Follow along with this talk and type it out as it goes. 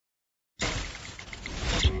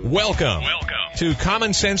Welcome to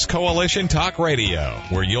Common Sense Coalition Talk Radio,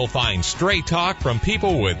 where you'll find straight talk from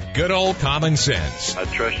people with good old common sense. I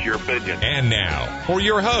trust your opinion. And now, for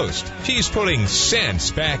your host, she's putting sense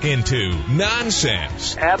back into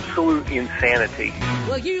nonsense. Absolute insanity.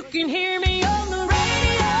 Well, you can hear me on the radio.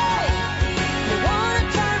 You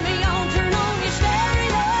want to turn me on, turn on your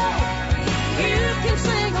stereo. You can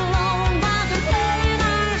sing along while they're playing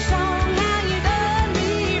our song. Now you done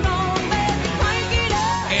me wrong, baby, crank it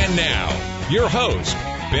up. And now, your host,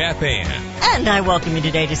 Beth Ann. And I welcome you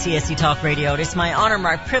today to CSC Talk Radio. It is my honor,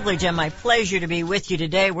 my privilege, and my pleasure to be with you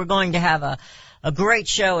today. We're going to have a great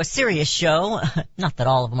show, a serious show. Not that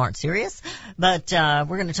all of them aren't serious, but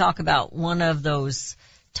we're going to talk about one of those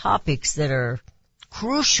topics that are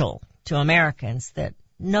crucial to Americans that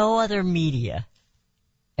no other media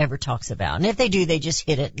ever talks about. And if they do, they just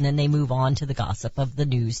hit it and then they move on to the gossip of the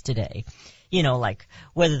news today. You know, like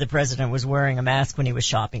whether the president was wearing a mask when he was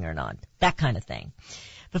shopping or not. That kind of thing.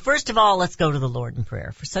 But first of all, let's go to the Lord in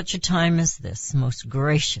prayer. For such a time as this, most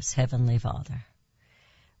gracious Heavenly Father,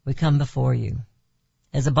 we come before you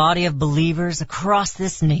as a body of believers across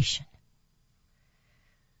this nation,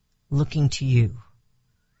 looking to you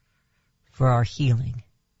for our healing,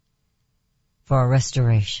 for our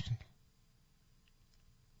restoration,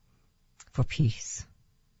 for peace.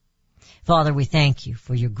 Father, we thank you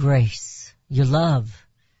for your grace, your love,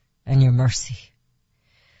 and your mercy,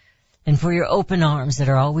 and for your open arms that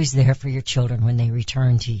are always there for your children when they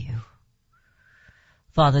return to you.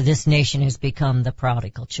 Father, this nation has become the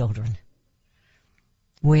prodigal children.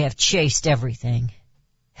 We have chased everything,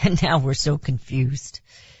 and now we're so confused.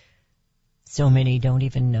 So many don't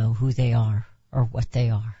even know who they are or what they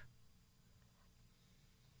are.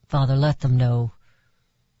 Father, let them know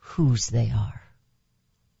whose they are,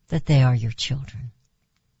 that they are your children.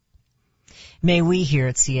 May we here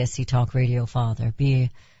at CSC Talk Radio, Father,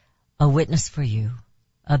 be a witness for you,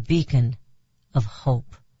 a beacon of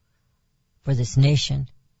hope for this nation,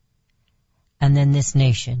 and then this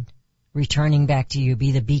nation, returning back to you,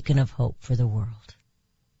 be the beacon of hope for the world.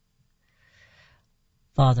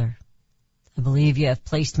 Father, I believe you have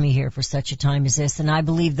placed me here for such a time as this, and I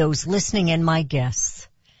believe those listening and my guests,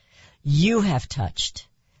 you have touched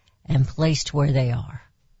and placed where they are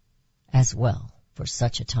as well for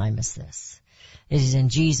such a time as this. It is in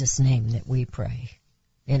Jesus' name that we pray.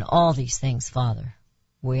 In all these things, Father,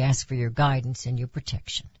 we ask for your guidance and your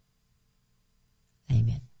protection.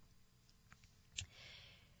 Amen.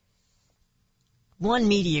 One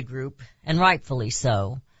media group, and rightfully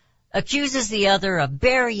so, accuses the other of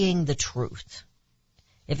burying the truth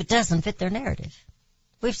if it doesn't fit their narrative.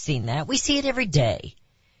 We've seen that. We see it every day.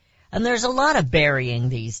 And there's a lot of burying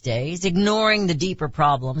these days, ignoring the deeper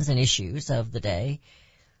problems and issues of the day.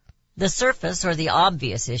 The surface or the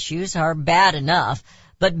obvious issues are bad enough,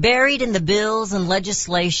 but buried in the bills and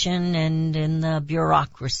legislation and in the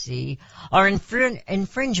bureaucracy are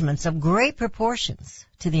infringements of great proportions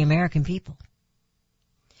to the American people.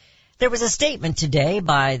 There was a statement today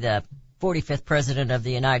by the 45th President of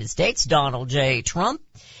the United States, Donald J. Trump.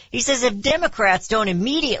 He says if Democrats don't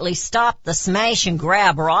immediately stop the smash and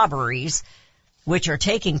grab robberies which are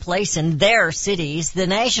taking place in their cities, the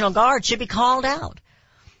National Guard should be called out.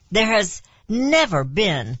 There has never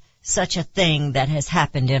been such a thing that has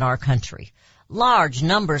happened in our country. Large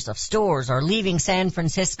numbers of stores are leaving San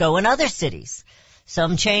Francisco and other cities.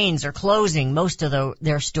 Some chains are closing most of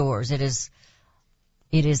their stores. It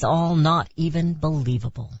is all not even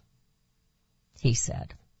believable, he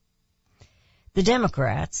said. The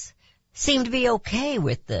Democrats seem to be okay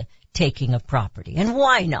with the taking of property, and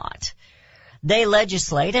why not? They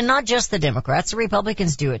legislate, and not just the Democrats, the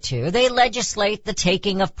Republicans do it too. They legislate the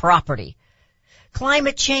taking of property.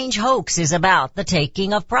 Climate change hoax is about the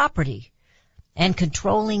taking of property and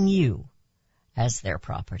controlling you as their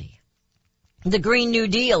property. The Green New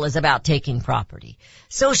Deal is about taking property.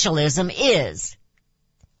 Socialism is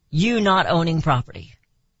you not owning property,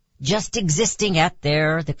 just existing at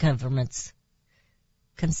the government's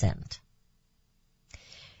consent.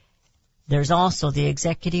 There's also the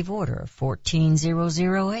Executive Order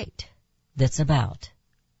 14008 that's about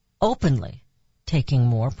openly taking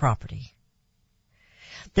more property.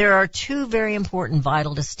 There are two very important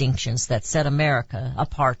vital distinctions that set America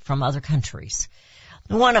apart from other countries.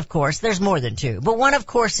 One, of course, there's more than two, but one, of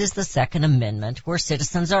course, is the Second Amendment, where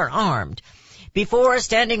citizens are armed. Before a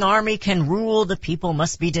standing army can rule, the people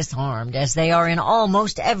must be disarmed, as they are in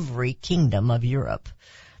almost every kingdom of Europe.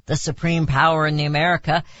 The supreme power in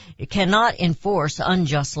America cannot enforce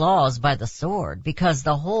unjust laws by the sword, because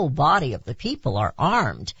the whole body of the people are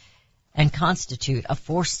armed and constitute a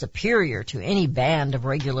force superior to any band of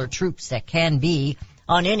regular troops that can be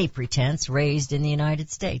on any pretense raised in the United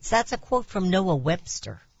States. That's a quote from Noah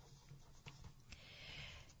Webster.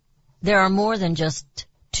 There are more than just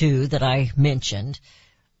two that I mentioned,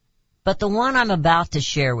 but the one I'm about to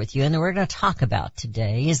share with you and that we're going to talk about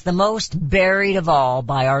today is the most buried of all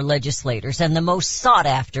by our legislators and the most sought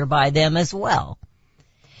after by them as well.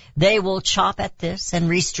 They will chop at this and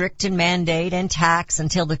restrict and mandate and tax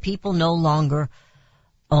until the people no longer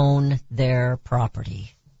own their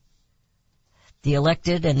property. The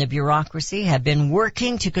elected and the bureaucracy have been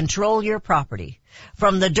working to control your property,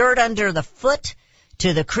 from the dirt under the foot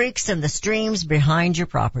to the creeks and the streams behind your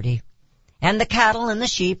property. And the cattle and the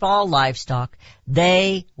sheep, all livestock,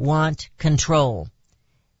 they want control.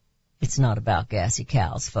 It's not about gassy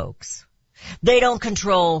cows, folks. They don't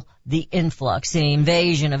control the influx, the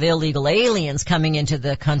invasion of illegal aliens coming into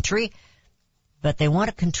the country, but they want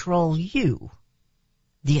to control you,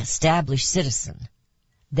 the established citizen.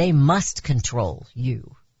 They must control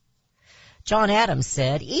you. John Adams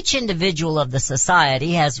said, each individual of the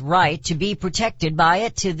society has right to be protected by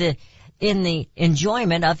it in the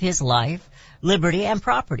enjoyment of his life, liberty, and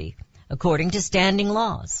property, according to standing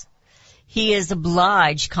laws. He is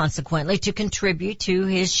obliged, consequently, to contribute to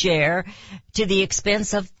his share to the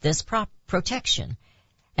expense of this protection,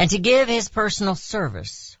 and to give his personal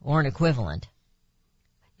service, or an equivalent.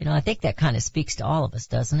 You know, I think that kind of speaks to all of us,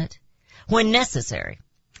 doesn't it? When necessary.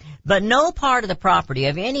 But no part of the property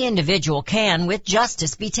of any individual can, with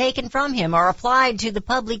justice, be taken from him or applied to the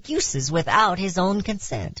public uses without his own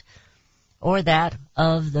consent, or that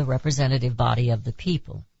of the representative body of the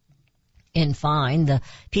people. In fine, the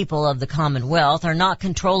people of the Commonwealth are not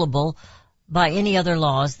controllable by any other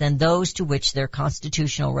laws than those to which their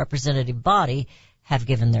constitutional representative body have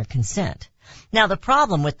given their consent. Now, the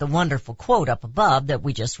problem with the wonderful quote up above that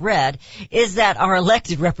we just read is that our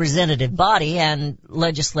elected representative body and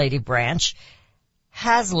legislative branch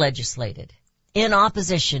has legislated in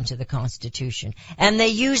opposition to the Constitution, and they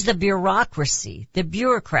use the bureaucracy, the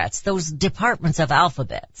bureaucrats, those departments of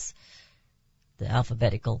alphabets, the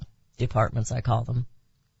alphabetical departments I call them,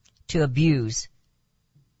 to abuse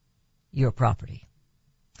your property.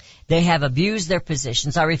 They have abused their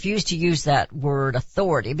positions. I refuse to use that word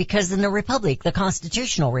authority because in the republic, the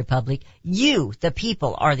constitutional republic, you, the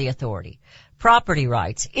people, are the authority. Property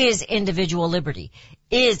rights is individual liberty,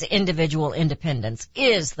 is individual independence,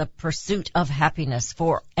 is the pursuit of happiness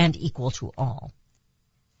for and equal to all.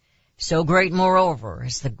 So great, moreover,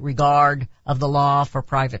 is the regard of the law for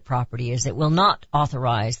private property as it will not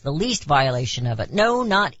authorize the least violation of it, no,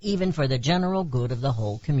 not even for the general good of the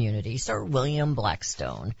whole community. Sir William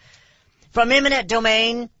Blackstone. From eminent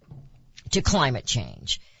domain to climate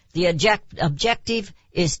change, the objective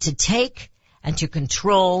is to take and to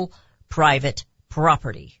control private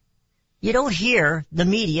property. You don't hear the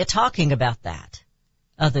media talking about that,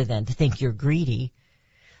 other than to think you're greedy.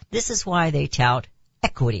 This is why they tout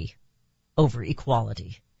equity over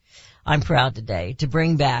equality. I'm proud today to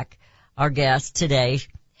bring back our guest today,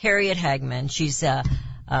 Harriet Hagman. She's a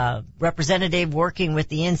representative working with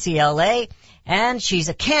the NCLA, and she's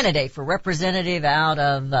a candidate for representative out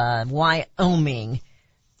of Wyoming.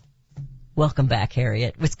 Welcome back,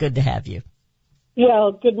 Harriet. It's good to have you.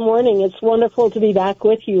 Well, good morning. It's wonderful to be back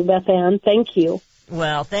with you, Beth Ann. Thank you.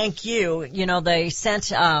 Well, thank you. You know, they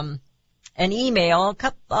sent an email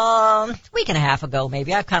a week and a half ago,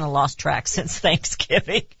 maybe. I've kind of lost track since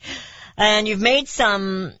Thanksgiving. And you've made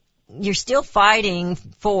you're still fighting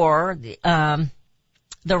for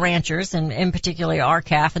the ranchers, and in particular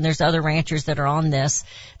RCAF, and there's other ranchers that are on this.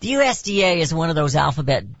 The USDA is one of those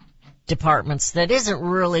alphabet departments that isn't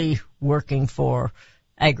really working for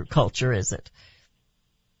agriculture, is it?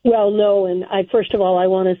 Well, no, and first of all, I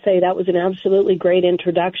want to say that was an absolutely great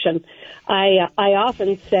introduction. I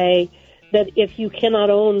often say that if you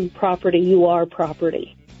cannot own property, you are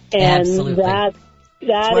property. And absolutely. That is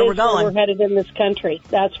where we're headed in this country.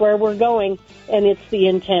 That's where we're going, and it's the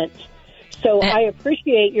intent. So I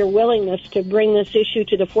appreciate your willingness to bring this issue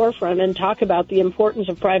to the forefront and talk about the importance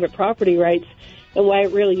of private property rights and why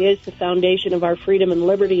it really is the foundation of our freedom and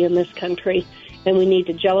liberty in this country. And we need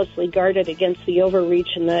to jealously guard it against the overreach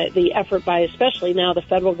and the effort by, especially now, the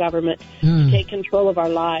federal government to take control of our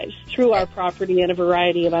lives through our property in a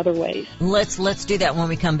variety of other ways. Let's do that when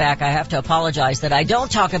we come back. I have to apologize that I don't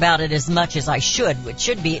talk about it as much as I should, which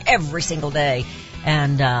should be every single day.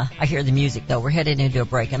 And I hear the music, though. We're headed into a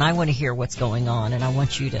break, and I want to hear what's going on, and I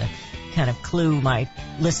want you to kind of clue my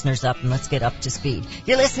listeners up, and let's get up to speed.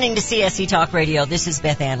 You're listening to CSC Talk Radio. This is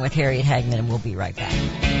Beth Ann with Harriet Hagman, and we'll be right back.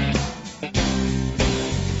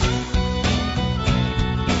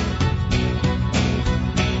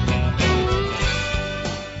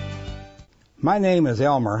 My name is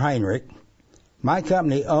Elmer Heinrich. My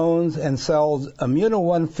company owns and sells Immuno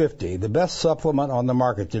 150, the best supplement on the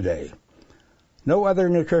market today. No other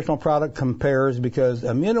nutritional product compares because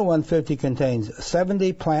Immuno 150 contains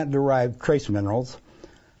 70 plant-derived trace minerals,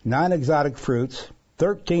 9 exotic fruits,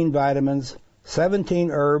 13 vitamins,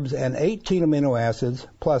 17 herbs, and 18 amino acids,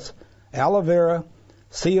 plus aloe vera,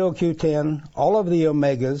 CoQ10, all of the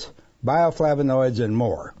omegas, bioflavonoids, and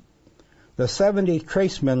more. The 70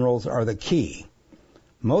 trace minerals are the key.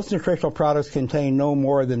 Most nutritional products contain no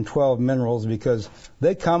more than 12 minerals because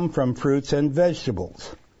they come from fruits and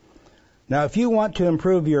vegetables. Now, if you want to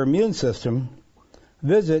improve your immune system,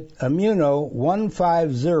 visit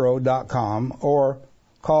Immuno150.com or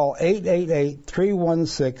call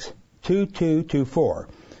 888-316-2224.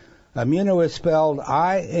 Immuno is spelled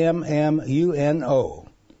I-M-M-U-N-O.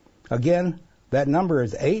 Again, that number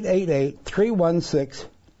is 888-316-2224.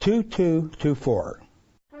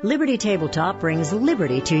 Liberty Tabletop brings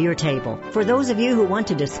liberty to your table. For those of you who want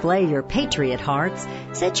to display your patriot hearts,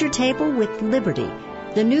 set your table with Liberty,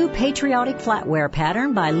 the new patriotic flatware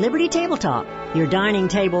pattern by Liberty Tabletop. Your dining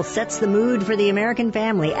table sets the mood for the American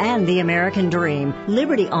family and the American dream.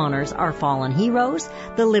 Liberty honors our fallen heroes,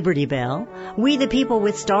 the Liberty Bell, We the People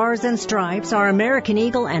with Stars and Stripes, our American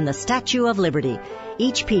Eagle, and the Statue of Liberty.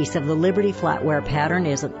 Each piece of the Liberty flatware pattern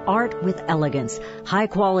is an art with elegance,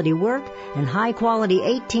 high-quality work, and high-quality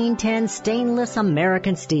 1810 stainless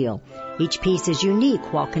American steel. Each piece is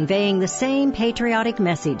unique while conveying the same patriotic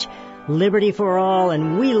message, liberty for all,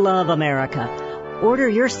 and we love America. Order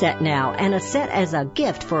your set now and a set as a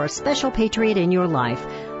gift for a special patriot in your life.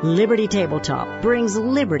 Liberty Tabletop brings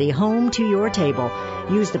liberty home to your table.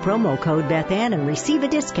 Use the promo code BethAnn and receive a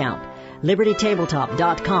discount.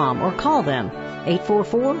 LibertyTabletop.com or call them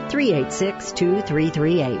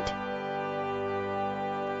 844-386-2338.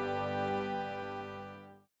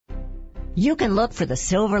 You can look for the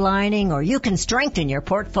silver lining, or you can strengthen your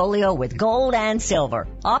portfolio with gold and silver.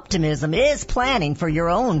 Optimism is planning for your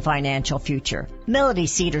own financial future. Melody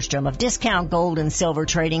Cedarstrom of Discount Gold and Silver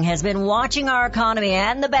Trading has been watching our economy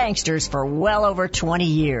and the banksters for well over 20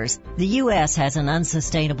 years. The U.S. has an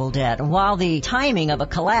unsustainable debt, and while the timing of a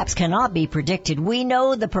collapse cannot be predicted, we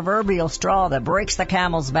know the proverbial straw that breaks the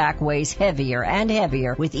camel's back weighs heavier and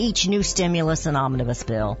heavier with each new stimulus and omnibus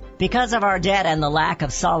bill. Because of our debt and the lack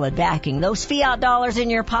of solid backing, those fiat dollars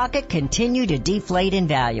in your pocket continue to deflate in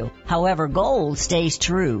value. However, gold stays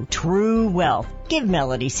true. True wealth. Give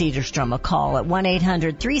Melody Cedarstrom a call at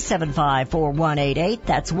 1-800-375-4188.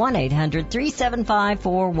 That's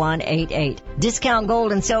 1-800-375-4188. Discount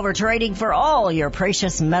Gold and Silver Trading for all your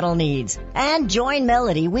precious metal needs. And join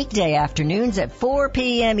Melody weekday afternoons at 4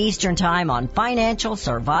 p.m. Eastern Time on Financial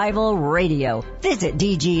Survival Radio. Visit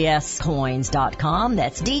DGScoins.com.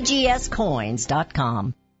 That's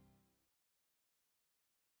DGScoins.com.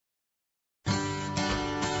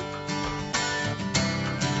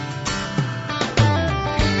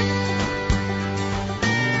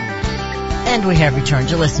 And we have returned.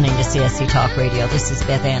 You're listening to CSC Talk Radio. This is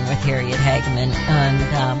Beth Ann with Harriet Hageman,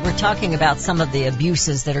 and we're talking about some of the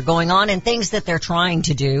abuses that are going on and things that they're trying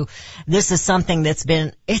to do. This is something that's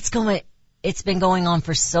been going on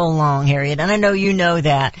for so long, Harriet, and I know you know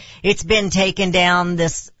that. It's been taken down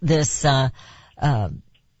this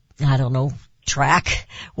track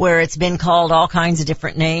where it's been called all kinds of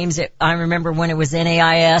different names. I remember when it was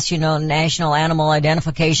NAIS, National Animal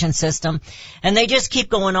Identification System, and they just keep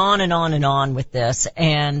going on and on and on with this.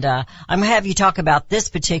 And I'm going to have you talk about this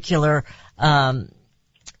particular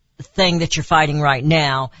thing that you're fighting right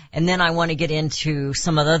now, and then I want to get into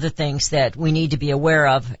some of the other things that we need to be aware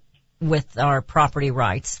of with our property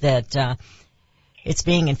rights, that it's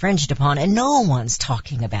being infringed upon, and no one's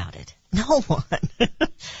talking about it. No one.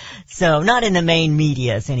 So, not in the main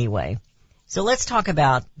medias anyway. So let's talk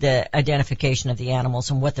about the identification of the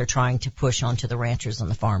animals and what they're trying to push onto the ranchers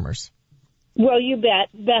and the farmers. Well, you bet,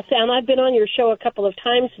 Beth Ann. I've been on your show a couple of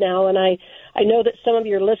times now, and I know that some of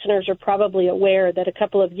your listeners are probably aware that a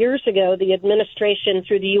couple of years ago, the administration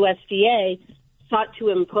through the USDA sought to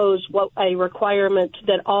impose a requirement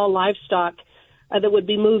that all livestock that would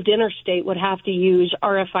be moved interstate would have to use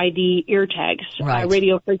RFID ear tags, right.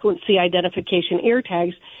 Radio Frequency Identification ear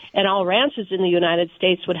tags, and all ranches in the United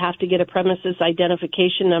States would have to get a premises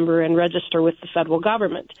identification number and register with the federal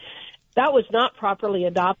government. That was not properly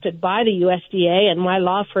adopted by the USDA, and my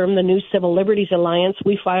law firm, the New Civil Liberties Alliance,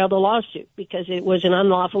 we filed a lawsuit because it was an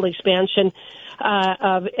unlawful expansion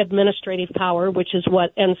of administrative power, which is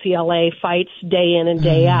what NCLA fights day in and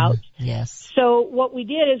day out. Yes. So what we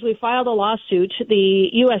did is we filed a lawsuit.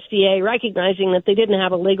 The USDA, recognizing that they didn't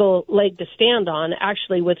have a legal leg to stand on,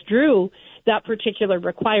 actually withdrew that particular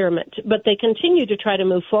requirement. But they continue to try to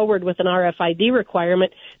move forward with an RFID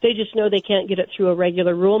requirement. They just know they can't get it through a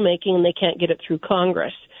regular rulemaking and they can't get it through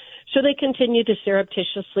Congress. So they continue to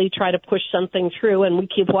surreptitiously try to push something through, and we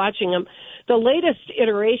keep watching them. The latest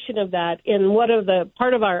iteration of that, in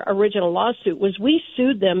part of our original lawsuit, was we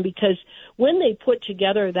sued them because when they put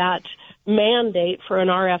together that mandate for an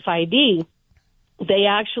RFID, they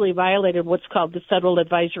actually violated what's called the Federal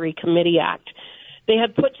Advisory Committee Act. They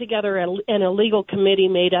had put together an illegal committee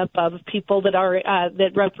made up of people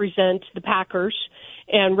that represent the packers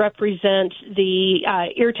and represent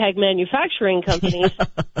the ear tag manufacturing companies,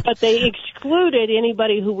 but they excluded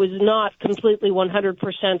anybody who was not completely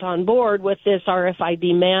 100% on board with this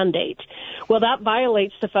RFID mandate. Well, that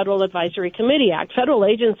violates the Federal Advisory Committee Act. Federal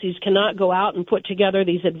agencies cannot go out and put together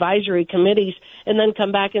these advisory committees and then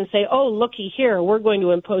come back and say, oh, looky here, we're going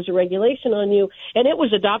to impose a regulation on you, and it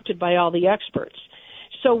was adopted by all the experts.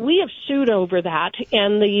 So we have sued over that,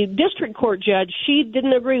 and the district court judge, she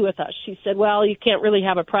didn't agree with us. She said, well, you can't really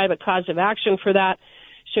have a private cause of action for that,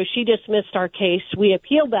 so she dismissed our case. We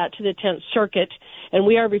appealed that to the 10th Circuit, and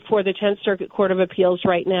we are before the 10th Circuit Court of Appeals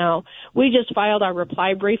right now. We just filed our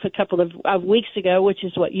reply brief a couple of weeks ago, which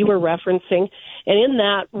is what you were referencing, and in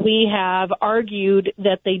that we have argued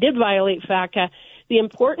that they did violate FACA. The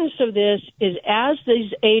importance of this is as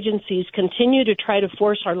these agencies continue to try to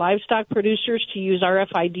force our livestock producers to use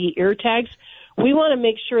RFID ear tags, we want to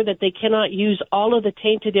make sure that they cannot use all of the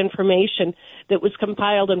tainted information that was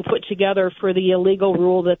compiled and put together for the illegal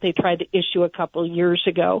rule that they tried to issue a couple of years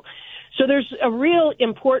ago. So there's a real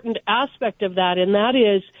important aspect of that, and that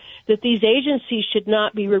is that these agencies should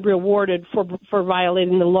not be rewarded for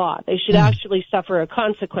violating the law. They should actually suffer a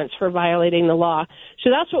consequence for violating the law. So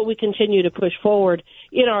that's what we continue to push forward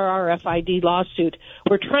in our RFID lawsuit.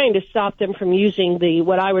 We're trying to stop them from using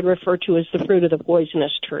what I would refer to as the fruit of the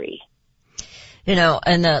poisonous tree. You know,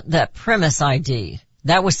 and that premise ID,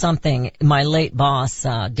 that was something my late boss,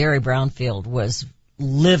 Derry Brownfield, was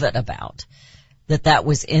livid about. That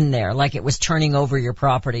was in there, like it was turning over your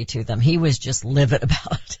property to them. He was just livid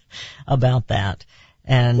about that.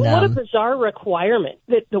 And what a bizarre requirement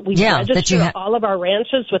that we register all of our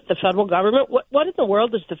ranches with the federal government. What in the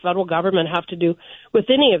world does the federal government have to do with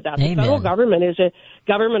any of that? Amen. The federal government is a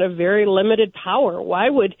government of very limited power. Why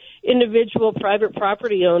would individual private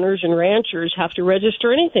property owners and ranchers have to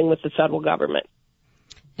register anything with the federal government?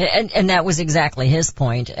 And that was exactly his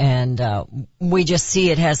point. And we just see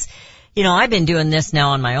it has. You know, I've been doing this now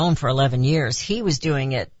on my own for 11 years. He was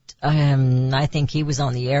doing it, I think he was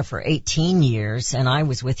on the air for 18 years, and I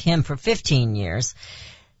was with him for 15 years.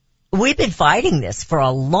 We've been fighting this for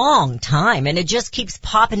a long time, and it just keeps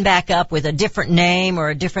popping back up with a different name or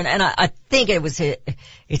a different, and I think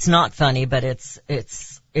it's not funny, but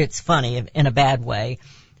it's funny in a bad way,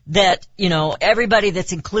 that, you know, everybody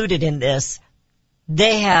that's included in this,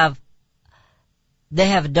 they have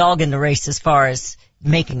a dog in the race as far as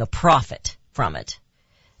making a profit from it.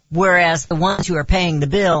 Whereas the ones who are paying the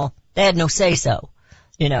bill, they had no say-so.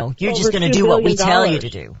 You know, you're just going to do what we tell you to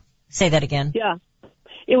do. Say that again. Yeah.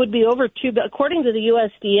 It would be according to the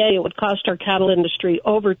USDA, it would cost our cattle industry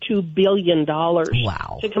over $2 billion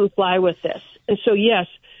to comply with this. And so, yes,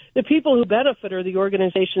 the people who benefit are the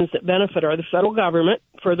organizations that benefit are the federal government,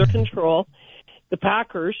 further control, the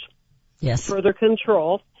packers, further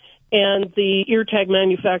control, and the ear tag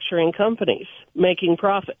manufacturing companies making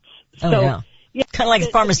profits. Kind of like the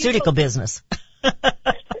pharmaceutical business.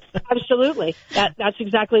 Absolutely. That's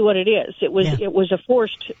exactly what it is. It was a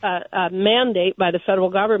forced mandate by the federal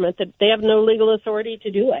government that they have no legal authority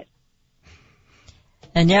to do it.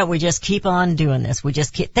 And yet we just keep on doing this.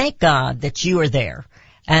 Thank God that you are there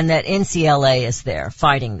and that NCLA is there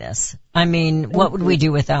fighting this. I mean, what would we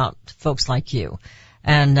do without folks like you?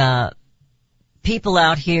 And people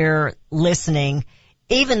out here listening,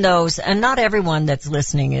 even those, and not everyone that's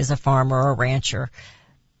listening is a farmer or a rancher,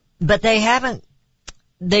 but they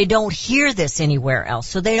don't hear this anywhere else.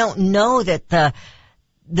 So they don't know that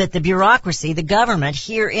the bureaucracy, the government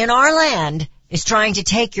here in our land is trying to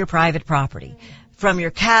take your private property from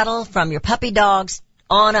your cattle, from your puppy dogs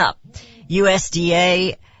on up.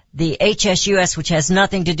 USDA, the HSUS, which has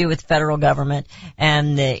nothing to do with federal government,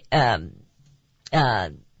 and the,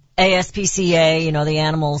 ASPCA, you know, the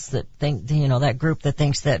animals that think, you know, that group that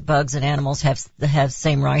thinks that bugs and animals have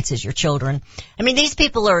same rights as your children. I mean, these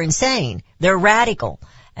people are insane. They're radical.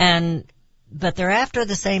 But they're after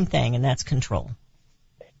the same thing, and that's control.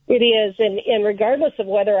 It is, and regardless of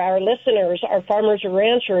whether our listeners are farmers or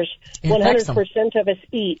ranchers, 100% of us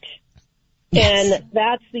eat. Yes. And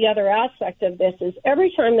that's the other aspect of this is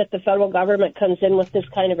every time that the federal government comes in with this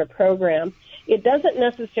kind of a program, it doesn't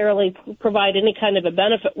necessarily provide any kind of a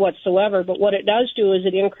benefit whatsoever, but what it does do is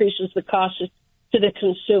it increases the cost to the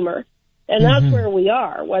consumer. And that's where we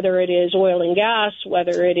are, whether it is oil and gas,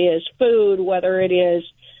 whether it is food, whether it is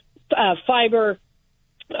fiber,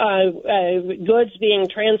 goods being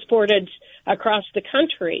transported across the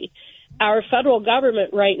country. Our federal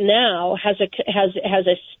government right now has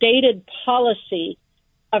a stated policy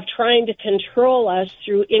of trying to control us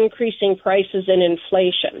through increasing prices and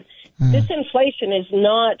inflation. This inflation is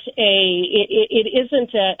not it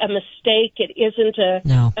isn't a mistake. It isn't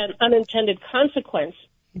an unintended consequence.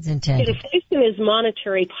 It's intended. Inflation is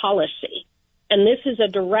monetary policy, and this is a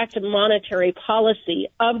direct monetary policy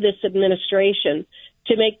of this administration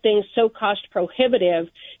to make things so cost prohibitive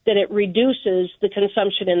that it reduces the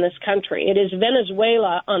consumption in this country. It is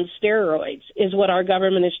Venezuela on steroids is what our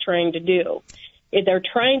government is trying to do. They're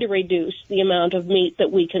trying to reduce the amount of meat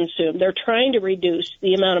that we consume. They're trying to reduce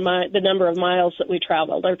the number of miles that we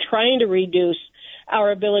travel. They're trying to reduce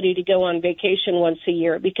our ability to go on vacation once a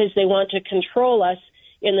year because they want to control us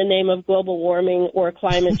in the name of global warming or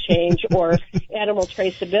climate change or animal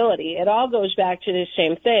traceability. It all goes back to the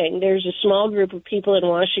same thing. There's a small group of people in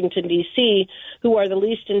Washington, D.C. who are the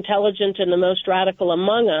least intelligent and the most radical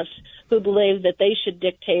among us who believe that they should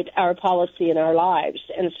dictate our policy and our lives.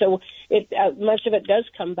 And so much of it does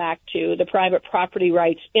come back to the private property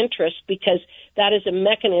rights interest because that is a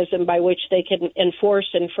mechanism by which they can enforce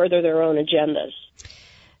and further their own agendas.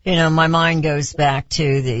 You know, my mind goes back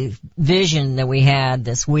to the vision that we had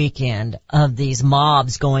this weekend of these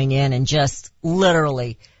mobs going in and just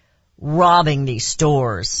literally robbing these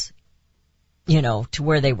stores, you know, to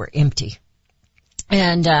where they were empty.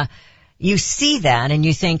 And you see that and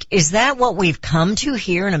you think, is that what we've come to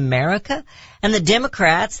here in America? And the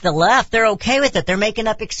Democrats, the left, they're okay with it. They're making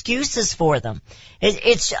up excuses for them.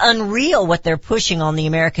 It's unreal what they're pushing on the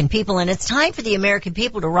American people, and it's time for the American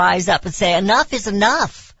people to rise up and say, enough is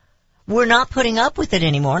enough. We're not putting up with it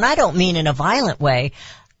anymore. And I don't mean in a violent way,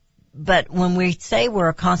 but when we say we're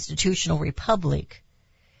a constitutional republic,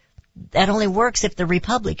 that only works if the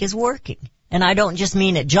republic is working. And I don't just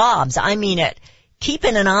mean at jobs. I mean at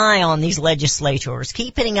keeping an eye on these legislators,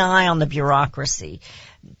 keeping an eye on the bureaucracy,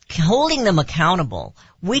 holding them accountable.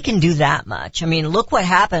 We can do that much. I mean, look what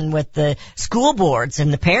happened with the school boards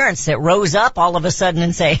and the parents that rose up all of a sudden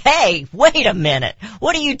and say, hey, wait a minute.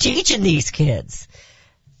 What are you teaching these kids?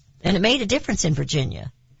 And it made a difference in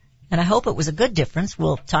Virginia. And I hope it was a good difference.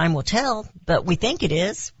 Well, time will tell, but we think it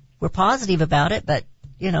is. We're positive about it, but,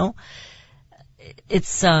 you know,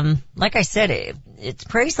 it's, like I said, it's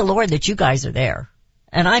praise the Lord that you guys are there.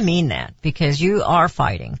 And I mean that because you are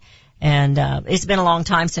fighting. And, it's been a long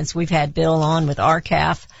time since we've had Bill on with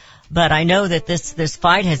RCAF, but I know that this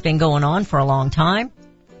fight has been going on for a long time.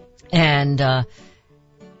 And I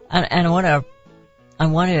want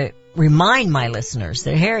to remind my listeners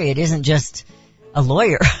that Harriet isn't just a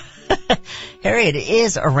lawyer. Harriet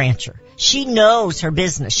is a rancher. She knows her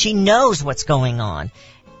business. She knows what's going on.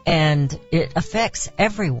 And it affects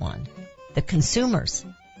everyone. The consumers,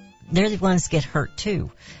 they're the ones that get hurt too.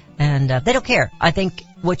 And they don't care. I think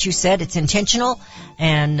what you said, it's intentional.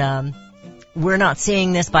 And we're not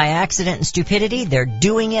seeing this by accident and stupidity. They're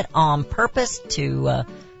doing it on purpose to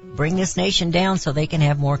bring this nation down so they can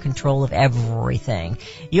have more control of everything.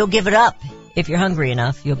 You'll give it up. If you're hungry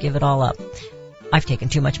enough, you'll give it all up. I've taken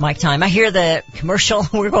too much mic time. I hear the commercial.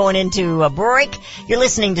 We're going into a break. You're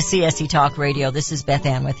listening to CSC Talk Radio. This is Beth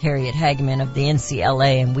Ann with Harriet Hageman of the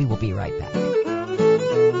NCLA, and we will be right back.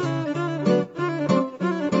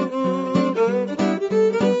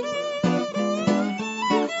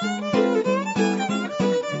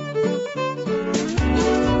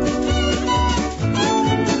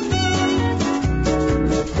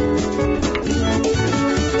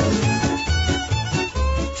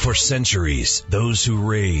 For centuries, those who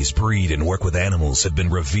raise, breed, and work with animals have been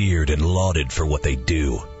revered and lauded for what they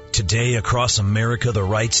do. Today, across America, the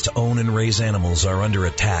rights to own and raise animals are under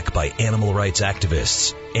attack by animal rights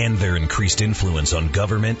activists and their increased influence on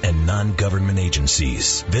government and non-government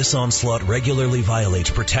agencies. This onslaught regularly violates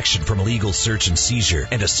protection from illegal search and seizure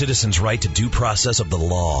and a citizen's right to due process of the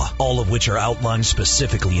law, all of which are outlined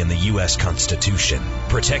specifically in the U.S. Constitution.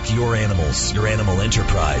 Protect your animals, your animal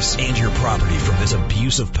enterprise, and your property from this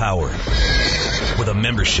abuse of power. With a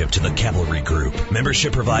membership to the Cavalry Group,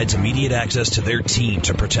 membership provides immediate access to their team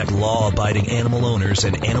to protect protect law-abiding animal owners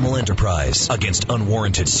and animal enterprise against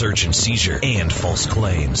unwarranted search and seizure and false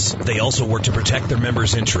claims. They also work to protect their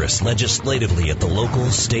members' interests legislatively at the local,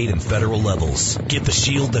 state, and federal levels. Get the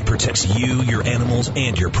shield that protects you, your animals,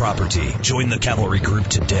 and your property. Join the Cavalry Group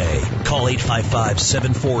today. Call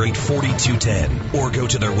 855-748-4210 or go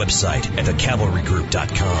to their website at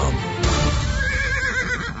thecavalrygroup.com.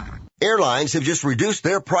 Airlines have just reduced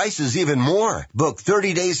their prices even more. Book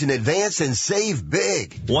 30 days in advance and save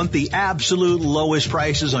big. Want the absolute lowest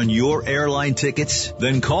prices on your airline tickets?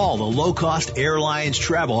 Then call the Low Cost Airlines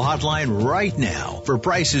Travel Hotline right now for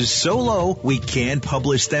prices so low we can't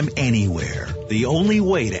publish them anywhere. The only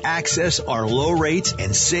way to access our low rates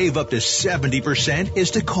and save up to 70% is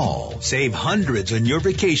to call. Save hundreds on your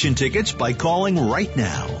vacation tickets by calling right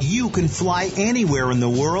now. You can fly anywhere in the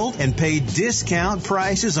world and pay discount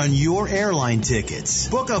prices on your airline tickets.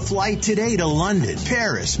 Book a flight today to London,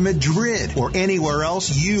 Paris, Madrid, or anywhere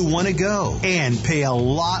else you want to go and pay a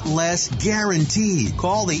lot less guaranteed.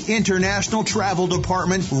 Call the International Travel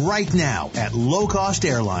Department right now at Low Cost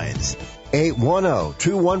Airlines.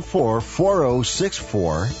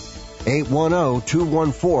 810-214-4064.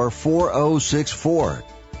 810-214-4064.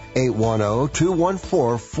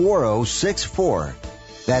 810-214-4064.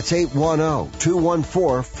 That's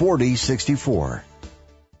 810-214-4064.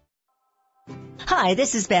 Hi,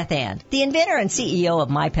 this is Beth Ann. The inventor and CEO of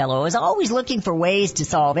MyPillow is always looking for ways to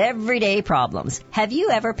solve everyday problems. Have you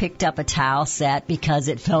ever picked up a towel set because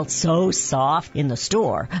it felt so soft in the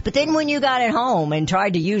store, but then when you got it home and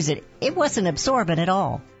tried to use it, it wasn't absorbent at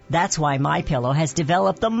all? That's why MyPillow has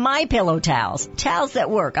developed the MyPillow towels. Towels that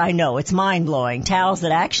work. I know, it's mind-blowing. Towels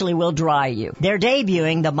that actually will dry you. They're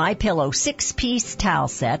debuting the MyPillow 6-piece towel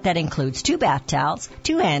set that includes 2 bath towels,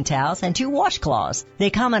 2 hand towels, and 2 washcloths. They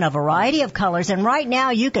come in a variety of colors, and right now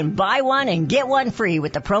you can buy one and get one free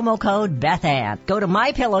with the promo code BethAnn. Go to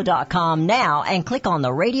MyPillow.com now and click on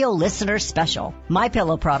the radio listener special.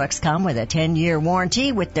 MyPillow products come with a 10-year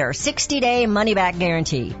warranty with their 60-day money-back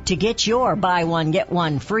guarantee. To get your buy one, get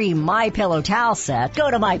one free MyPillow towel set, go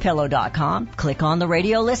to MyPillow.com, click on the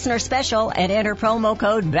radio listener special, and enter promo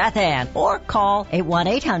code BethAnn, or call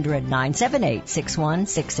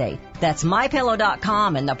 818-978-6168. That's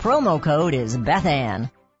MyPillow.com, and the promo code is BethAnn.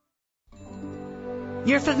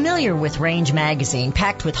 You're familiar with Range Magazine,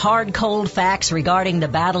 packed with hard, cold facts regarding the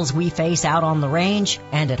battles we face out on the range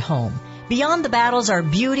and at home. Beyond the battles are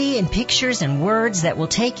beauty and pictures and words that will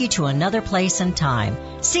take you to another place and time.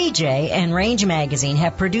 CJ and Range Magazine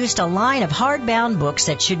have produced a line of hardbound books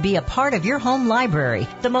that should be a part of your home library.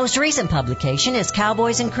 The most recent publication is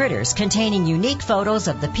Cowboys and Critters, containing unique photos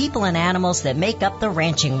of the people and animals that make up the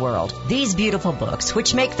ranching world. These beautiful books,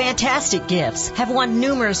 which make fantastic gifts, have won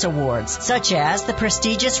numerous awards, such as the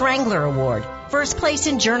prestigious Wrangler Award, First Place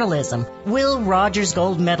in Journalism, Will Rogers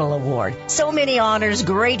Gold Medal Award. So many honors,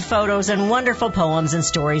 great photos, and wonderful poems and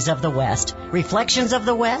stories of the West. Reflections of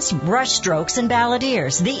the West, Brushstrokes and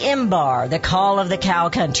Balladeers, The Imbar, The Call of the Cow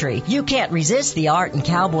Country. You can't resist the art and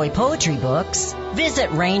cowboy poetry books.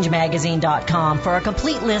 Visit rangemagazine.com for a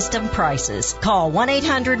complete list of prices. Call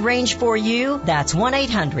 1-800-RANGE-4U. That's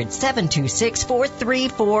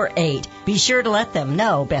 1-800-726-4348. Be sure to let them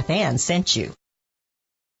know Beth Ann sent you.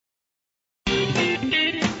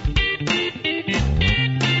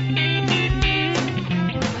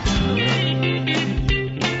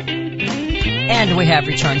 And we have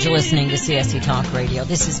returned. You're listening to CSC Talk Radio.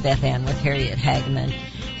 This is Beth Ann with Harriet Hagman.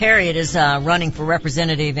 Harriet is running for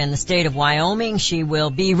representative in the state of Wyoming. She will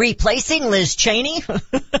be replacing Liz Cheney,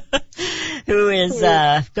 who is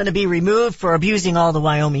going to be removed for abusing all the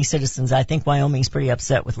Wyoming citizens. I think Wyoming's pretty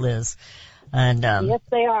upset with Liz. And yes,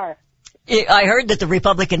 they are. I heard that the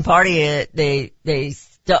Republican Party they're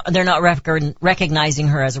not recognizing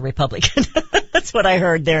her as a Republican. That's what I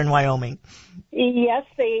heard there in Wyoming. Yes,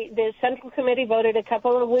 the Central Committee voted a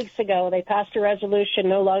couple of weeks ago. They passed a resolution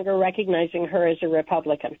no longer recognizing her as a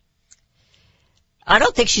Republican. I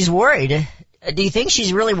don't think she's worried. Do you think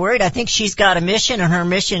she's really worried? I think she's got a mission, and her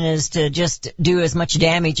mission is to just do as much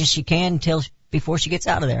damage as she can before she gets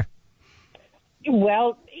out of there.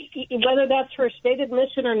 Well, whether that's her stated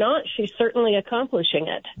mission or not, she's certainly accomplishing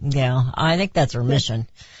it. Yeah, I think that's her mission.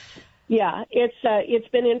 Yeah, it's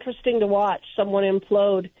been interesting to watch someone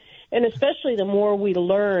implode. And especially the more we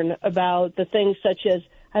learn about the things such as,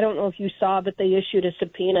 I don't know if you saw, but they issued a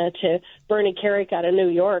subpoena to Bernie Kerik out of New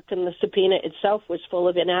York, and the subpoena itself was full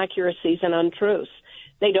of inaccuracies and untruths.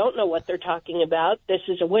 They don't know what they're talking about. This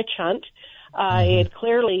is a witch hunt. It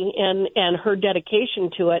clearly, and her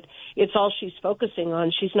dedication to it, it's all she's focusing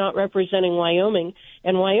on. She's not representing Wyoming,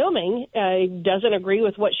 and Wyoming doesn't agree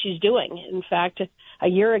with what she's doing. In fact, a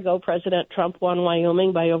year ago, President Trump won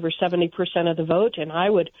Wyoming by over 70% of the vote, and I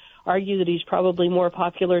would argue that he's probably more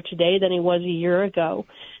popular today than he was a year ago.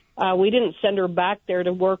 We didn't send her back there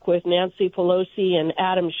to work with Nancy Pelosi and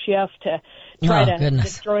Adam Schiff to try to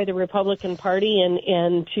destroy the Republican Party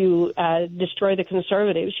and to destroy the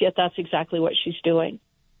conservatives, yet that's exactly what she's doing.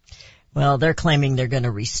 Well, they're claiming they're going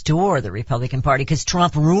to restore the Republican Party because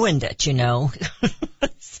Trump ruined it, you know.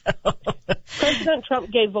 President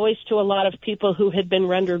Trump gave voice to a lot of people who had been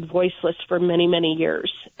rendered voiceless for many, many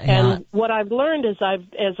years. Yeah. And what I've learned as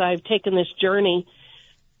I've taken this journey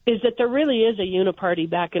is that there really is a uniparty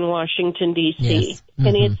back in Washington, D.C., yes.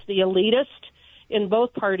 And it's the elitist in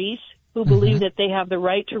both parties who believe that they have the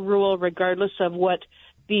right to rule regardless of what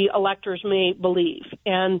the electors may believe.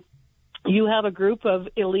 And you have a group of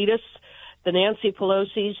elitists, the Nancy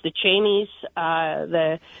Pelosi's, the Cheneys,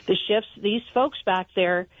 the Schiffs, these folks back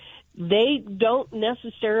there, they don't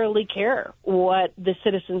necessarily care what the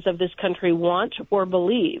citizens of this country want or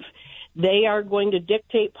believe. They are going to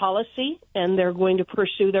dictate policy, and they're going to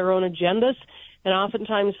pursue their own agendas. And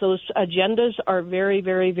oftentimes those agendas are very,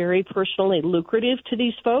 very, very personally lucrative to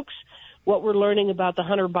these folks. What we're learning about the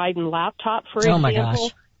Hunter Biden laptop, for example. My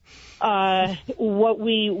gosh. What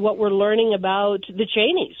we're learning about the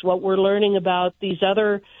Cheneys, what we're learning about these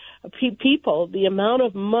other people, the amount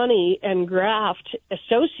of money and graft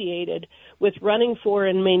associated with running for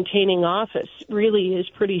and maintaining office really is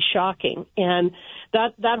pretty shocking. And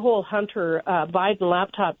that whole Hunter Biden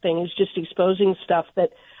laptop thing is just exposing stuff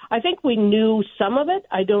that I think we knew some of it.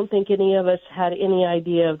 I don't think any of us had any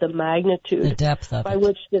idea of the magnitude, the depth of by it,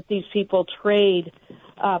 which that these people trade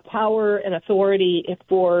power and authority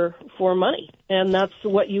for money. And that's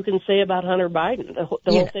what you can say about Hunter Biden. The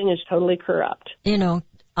whole thing is totally corrupt. You know,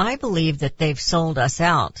 I believe that they've sold us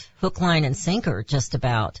out, hook, line, and sinker, just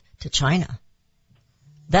about, to China.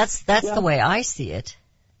 That's the way I see it.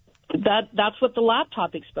 That's what the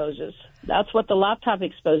laptop exposes. That's what the laptop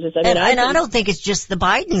exposes. I don't think it's just the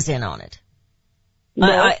Bidens in on it.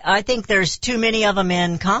 No. I think there's too many of them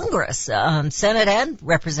in Congress, Senate and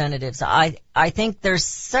representatives. I think there's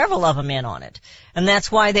several of them in on it. And that's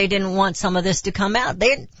why they didn't want some of this to come out.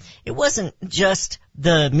 It wasn't just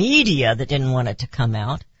the media that didn't want it to come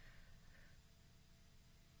out.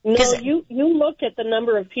 No, you look at the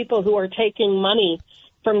number of people who are taking money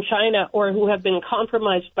from China or who have been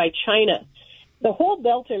compromised by China. The whole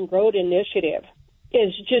Belt and Road Initiative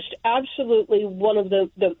is just absolutely one of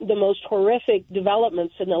the most horrific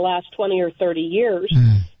developments in the last 20 or 30 years.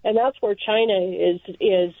 And that's where China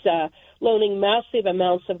is loaning massive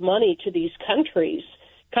amounts of money to these countries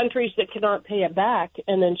that cannot pay it back,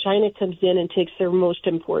 and then China comes in and takes their most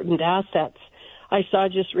important assets. I saw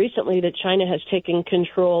just recently that China has taken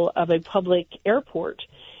control of a public airport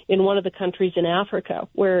in one of the countries in Africa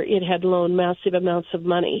where it had loaned massive amounts of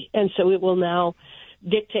money, and so it will now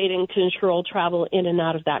dictate and control travel in and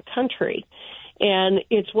out of that country. And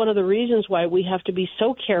it's one of the reasons why we have to be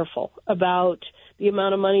so careful about the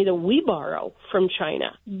amount of money that we borrow from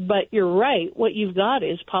China. But you're right, what you've got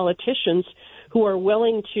is politicians who are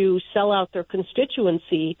willing to sell out their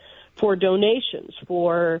constituency for donations,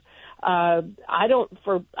 for I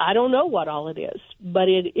don't know what all it is, but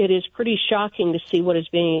it is pretty shocking to see what is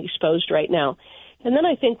being exposed right now. And then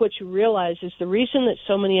I think what you realize is the reason that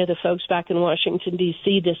so many of the folks back in Washington,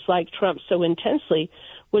 D.C. disliked Trump so intensely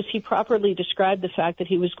was he properly described the fact that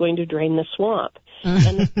he was going to drain the swamp.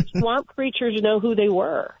 And the swamp creatures know who they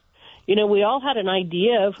were. You know, we all had an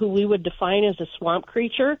idea of who we would define as a swamp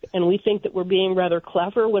creature, and we think that we're being rather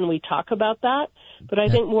clever when we talk about that. But I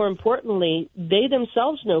think more importantly, they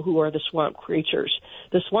themselves know who are the swamp creatures.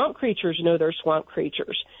 The swamp creatures know they're swamp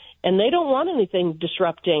creatures, and they don't want anything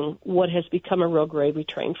disrupting what has become a real gravy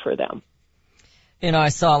train for them. You know, I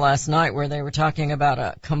saw last night where they were talking about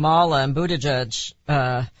a Kamala and Buttigieg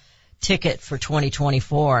ticket for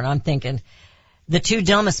 2024, and I'm thinking, the two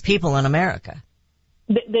dumbest people in America.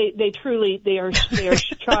 They truly are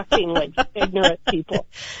shockingly ignorant people.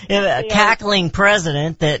 A cackling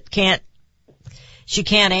president that she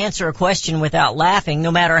can't answer a question without laughing,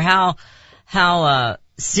 no matter how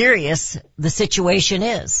serious the situation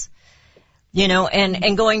is. You know,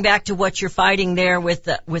 and going back to what you're fighting there with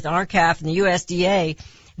RCAF and the USDA,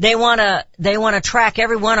 they wanna track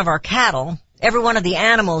every one of our cattle, every one of the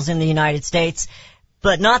animals in the United States,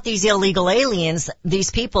 but not these illegal aliens, these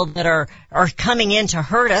people that are coming in to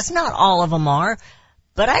hurt us. Not all of them are,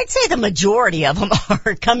 but I'd say the majority of them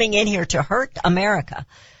are coming in here to hurt America.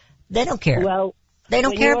 They don't care. Well, They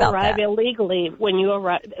don't care about that. When you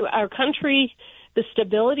arrive illegally, our country, the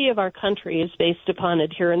stability of our country is based upon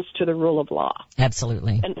adherence to the rule of law.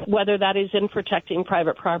 Absolutely. And whether that is in protecting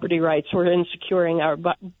private property rights or in securing our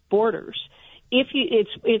borders.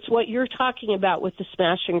 It's what you're talking about with the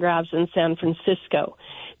smash and grabs in San Francisco.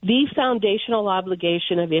 The foundational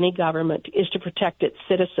obligation of any government is to protect its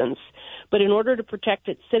citizens. But in order to protect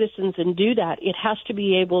its citizens and do that, it has to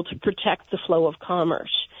be able to protect the flow of commerce.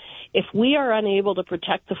 If we are unable to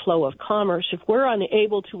protect the flow of commerce, if we're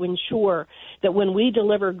unable to ensure that when we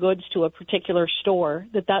deliver goods to a particular store,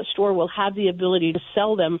 that store will have the ability to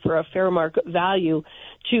sell them for a fair market value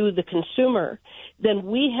to the consumer, then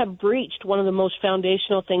we have breached one of the most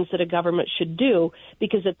foundational things that a government should do,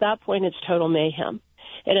 because at that point it's total mayhem.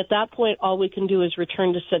 And at that point, all we can do is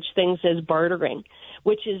return to such things as bartering,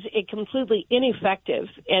 which is a completely ineffective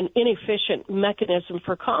and inefficient mechanism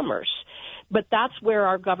for commerce. But that's where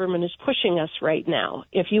our government is pushing us right now.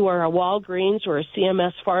 If you are a Walgreens or a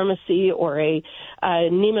CMS pharmacy or a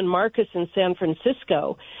Neiman Marcus in San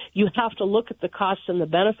Francisco, you have to look at the costs and the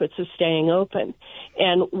benefits of staying open.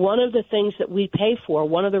 And one of the things that we pay for,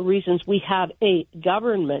 one of the reasons we have a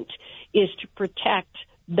government, is to protect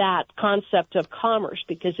that concept of commerce,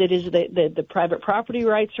 because it is the private property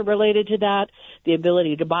rights are related to that. The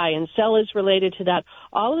ability to buy and sell is related to that.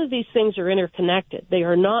 All of these things are interconnected. They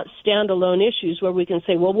are not standalone issues where we can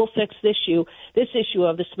say, well, we'll fix this issue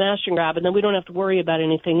of the smash and grab, and then we don't have to worry about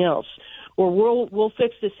anything else. Or we'll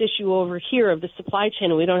fix this issue over here of the supply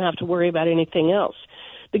chain, and we don't have to worry about anything else.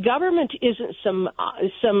 The government isn't some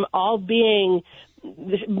all-being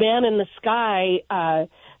man in the sky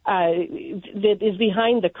that is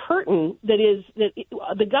behind the curtain.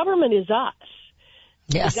 The government is us.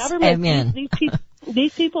 Yes, the government, amen.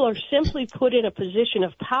 These people are simply put in a position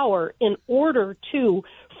of power in order to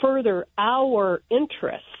further our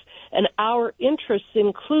interests. And our interests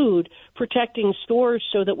include protecting stores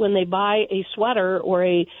so that when they buy a sweater or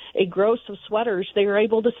a gross of sweaters, they are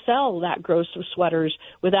able to sell that gross of sweaters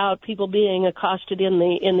without people being accosted in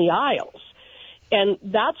the aisles. And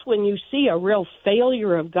that's when you see a real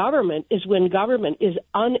failure of government, is when government is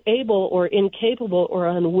unable or incapable or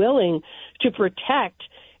unwilling to protect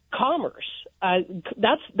commerce.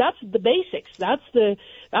 That's the basics.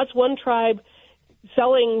 That's one tribe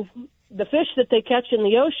selling the fish that they catch in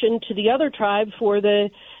the ocean to the other tribe for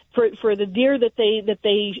the deer that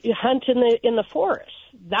they hunt in the forest.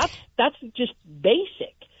 That's just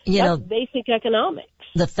basic. That's basic economics.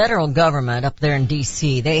 The federal government up there in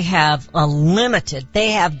D.C., they have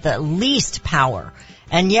the least power,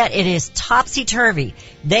 and yet it is topsy-turvy.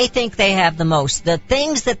 They think they have the most. The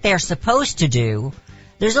things that they're supposed to do,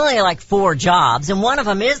 there's only like 4 jobs, and one of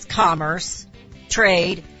them is commerce,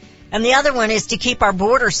 trade, and the other one is to keep our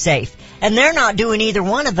borders safe. And they're not doing either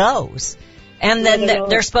one of those. And then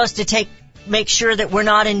they're supposed to make sure that we're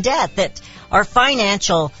not in debt, that our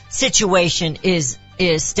financial situation is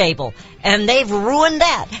stable. And they've ruined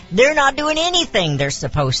that. They're not doing anything they're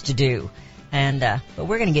supposed to do. And but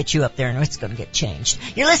we're going to get you up there, and it's going to get changed.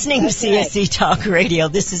 You're listening to CSC Talk Radio.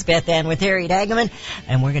 This is Beth Ann with Harriet Hageman,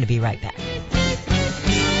 and we're going to be right back.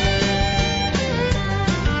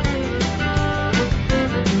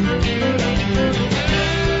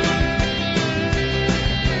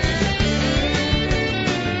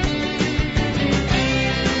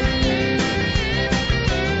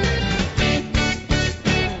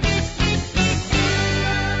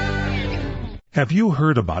 Have you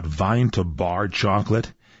heard about Vine to Bar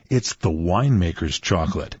chocolate? It's the winemaker's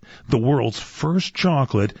chocolate, the world's first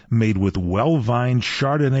chocolate made with well-vined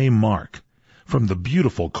Chardonnay marc from the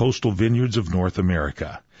beautiful coastal vineyards of North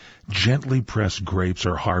America. Gently pressed grapes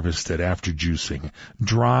are harvested after juicing,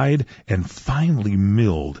 dried and finely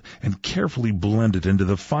milled and carefully blended into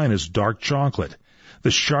the finest dark chocolate. The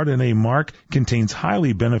Chardonnay marc contains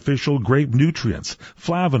highly beneficial grape nutrients,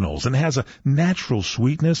 flavonols, and has a natural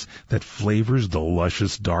sweetness that flavors the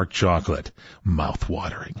luscious dark chocolate.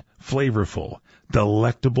 Mouth-watering, flavorful,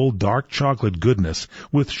 delectable dark chocolate goodness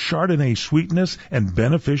with Chardonnay sweetness and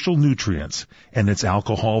beneficial nutrients. And it's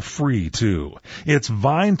alcohol-free, too. It's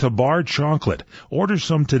Vine to Bar chocolate. Order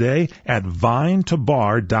some today at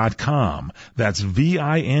vinetobar.com. That's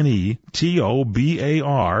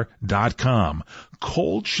VINETOBAR.com.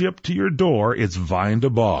 Cold shipped to your door, it's Vine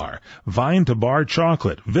to Bar. Vine to Bar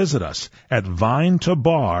chocolate. Visit us at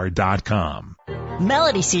vinetobar.com.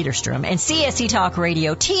 Melody Cedarstrom and CSE Talk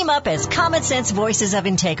Radio team up as common sense voices of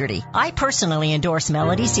integrity. I personally endorse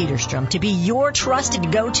Melody Cedarstrom to be your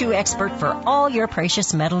trusted go-to expert for all your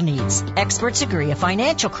precious metal needs. Experts agree a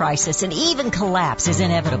financial crisis and even collapse is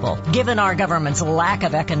inevitable. Given our government's lack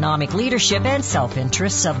of economic leadership and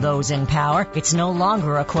self-interests of those in power, it's no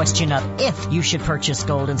longer a question of if you should purchase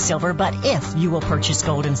gold and silver, but if you will purchase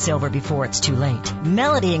gold and silver before it's too late.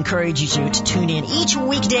 Melody encourages you to tune in each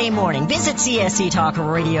weekday morning. Visit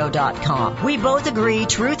CSETalkRadio.com. We both agree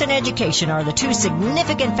truth and education are the two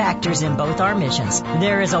significant factors in both our missions.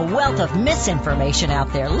 There is a wealth of misinformation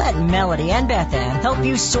out there. Let Melody and Beth Ann help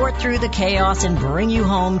you sort through the chaos and bring you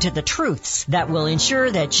home to the truths that will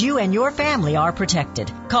ensure that you and your family are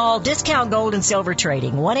protected. Call Discount Gold and Silver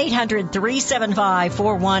Trading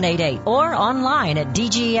 1-800-375-4188 or online at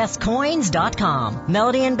dgscoins.com.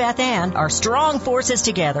 Melody and Beth Ann are strong forces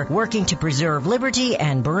together working to preserve liberty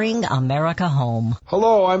and bring America home.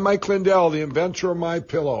 Hello, I'm Mike Lindell, the inventor of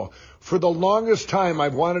MyPillow. For the longest time,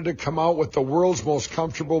 I've wanted to come out with the world's most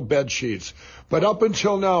comfortable bed sheets. But up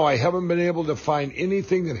until now, I haven't been able to find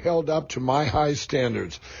anything that held up to my high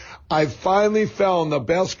standards. I've finally found the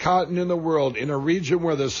best cotton in the world in a region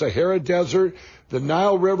where the Sahara Desert, the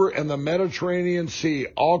Nile River, and the Mediterranean Sea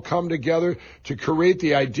all come together to create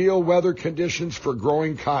the ideal weather conditions for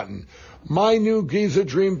growing cotton. My new Giza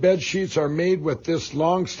Dream bed sheets are made with this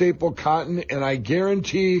long staple cotton, and I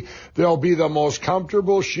guarantee they'll be the most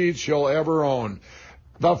comfortable sheets you'll ever own.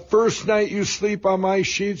 The first night you sleep on my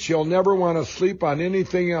sheets, you'll never want to sleep on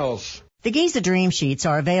anything else. The Giza Dream Sheets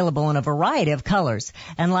are available in a variety of colors,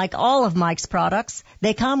 and like all of Mike's products,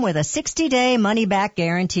 they come with a 60-day money-back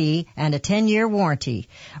guarantee and a 10-year warranty.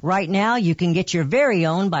 Right now, you can get your very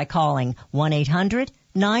own by calling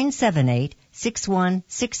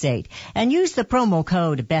 1-800-978-6168 and use the promo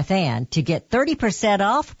code BethAnn to get 30%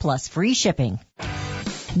 off plus free shipping.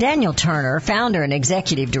 Daniel Turner, founder and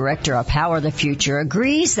executive director of Power the Future,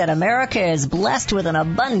 agrees that America is blessed with an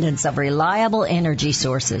abundance of reliable energy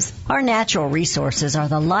sources. Our natural resources are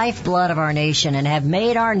the lifeblood of our nation and have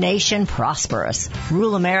made our nation prosperous.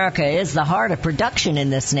 Rural America is the heart of production in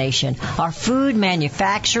this nation. Our food,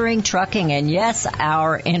 manufacturing, trucking, and yes,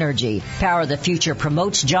 our energy. Power the Future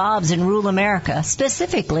promotes jobs in rural America,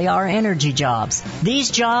 specifically our energy jobs. These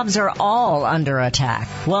jobs are all under attack.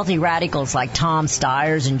 Wealthy radicals like Tom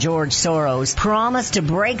Stiers and George Soros promise to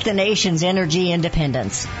break the nation's energy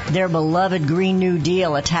independence. Their beloved Green New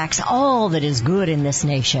Deal attacks all that is good in this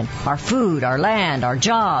nation. Our food, our land, our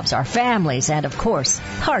jobs, our families, and of course,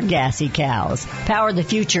 our gassy cows. Power the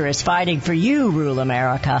Future is fighting for you, rural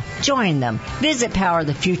America. Join them. Visit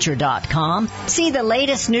PowerTheFuture.com. See the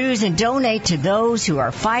latest news and donate to those who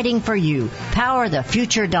are fighting for you.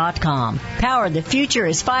 PowerTheFuture.com. Power the Future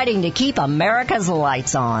is fighting to keep America's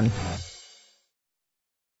lights on.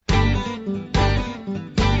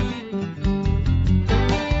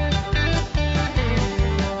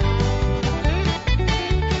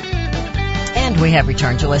 We have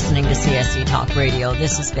returned to listening to CSE Talk Radio.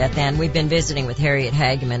 This is Beth Ann. We've been visiting with Harriet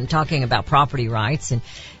Hageman talking about property rights, and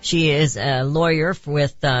she is a lawyer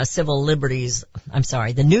with the New Civil Liberties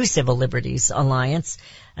Alliance,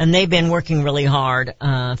 and they've been working really hard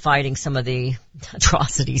fighting some of the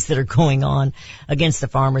atrocities that are going on against the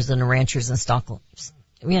farmers and the ranchers and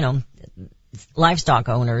livestock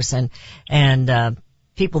owners and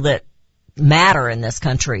people that matter in this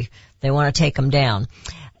country. They want to take them down.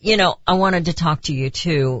 I wanted to talk to you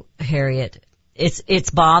too, Harriet. It's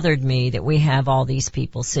bothered me that we have all these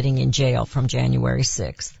people sitting in jail from January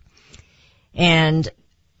 6th. And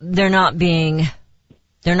they're not being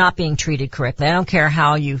treated correctly. I don't care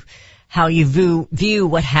how you view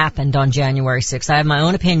what happened on January 6th. I have my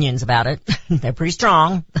own opinions about it. They're pretty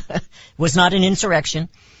strong. It was not an insurrection.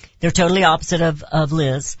 They're totally opposite of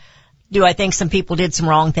Liz. Do I think some people did some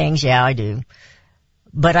wrong things? Yeah, I do.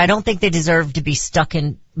 But I don't think they deserve to be stuck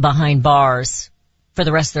behind bars for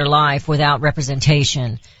the rest of their life without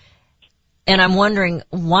representation. And I'm wondering,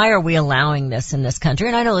 why are we allowing this in this country?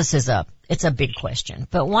 And I know this is it's a big question,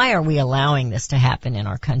 but why are we allowing this to happen in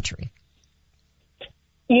our country?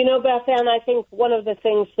 Beth Ann, I think one of the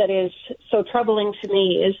things that is so troubling to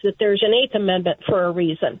me is that there's an Eighth Amendment for a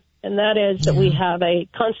reason, and that is that we have a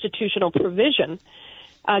constitutional provision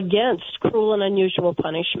against cruel and unusual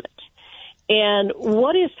punishment. And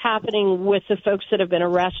what is happening with the folks that have been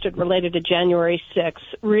arrested related to January 6th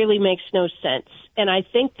really makes no sense. And I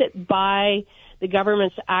think that by the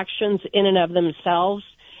government's actions in and of themselves,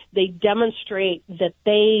 they demonstrate that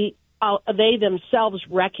they themselves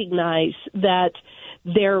recognize that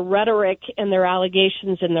their rhetoric and their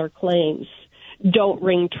allegations and their claims don't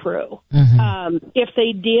ring true. Mm-hmm. If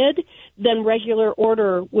they did, then regular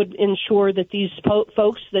order would ensure that these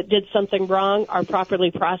folks that did something wrong are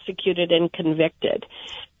properly prosecuted and convicted.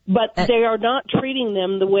 But they are not treating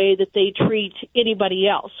them the way that they treat anybody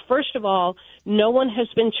else. First of all, no one has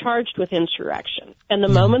been charged with insurrection. And the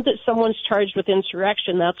moment that someone's charged with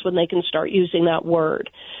insurrection, that's when they can start using that word.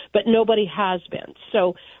 But nobody has been.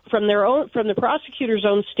 So from the prosecutor's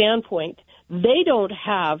own standpoint, they don't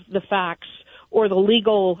have the facts or the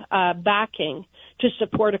legal backing to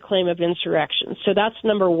support a claim of insurrection. So that's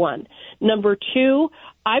number one. Number two,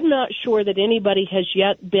 I'm not sure that anybody has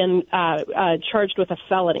yet been charged with a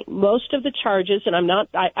felony. Most of the charges, and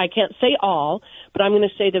I can't say all, but I'm going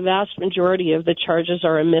to say the vast majority of the charges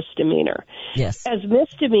are a misdemeanor. Yes. As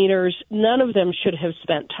misdemeanors, none of them should have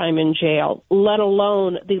spent time in jail, let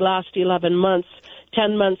alone the last 11 months,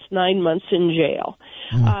 10 months, 9 months in jail.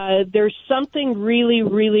 There's something really,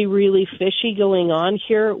 really, really fishy going on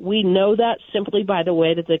here. We know that simply by the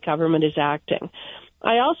way that the government is acting.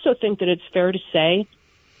 I also think that it's fair to say,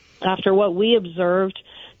 after what we observed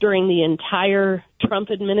during the entire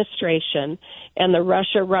Trump administration and the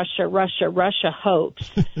Russia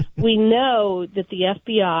hoax, we know that the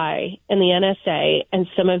FBI and the NSA and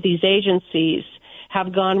some of these agencies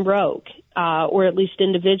have gone rogue, or at least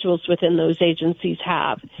individuals within those agencies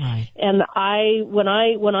have. Right. And when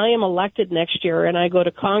I am elected next year and I go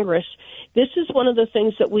to Congress, this is one of the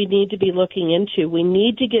things that we need to be looking into. We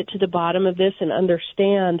need to get to the bottom of this and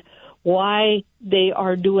understand why they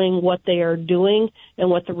are doing what they are doing and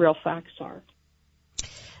what the real facts are.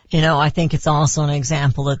 You know, I think it's also an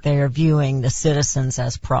example that they are viewing the citizens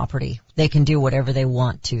as property. They can do whatever they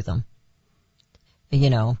want to them. You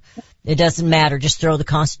know, it doesn't matter. Just throw the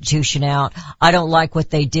Constitution out. I don't like what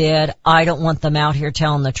they did. I don't want them out here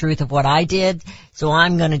telling the truth of what I did, so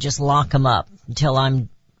I'm going to just lock them up until I'm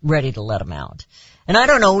ready to let them out. And I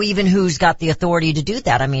don't know even who's got the authority to do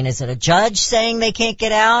that. I mean, is it a judge saying they can't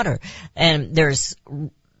get out? And there's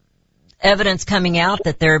evidence coming out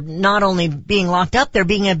that they're not only being locked up, they're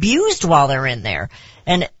being abused while they're in there.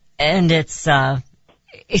 And it's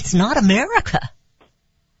not America.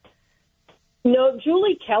 No,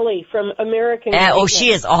 Julie Kelly from American Greatness. Oh,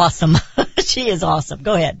 she is awesome. She is awesome.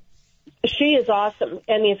 Go ahead. She is awesome.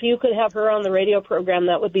 And if you could have her on the radio program,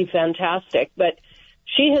 that would be fantastic. But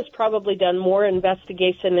she has probably done more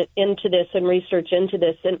investigation into this and research into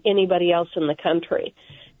this than anybody else in the country.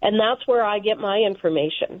 And that's where I get my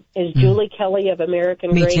information, is Julie Kelly of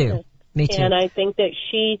American Greatness. Me too. And I think that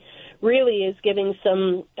she really is giving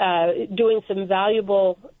doing some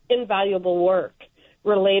invaluable work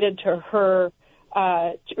related to her,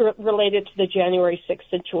 related to the January 6th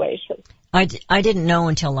situation. I didn't know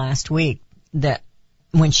until last week that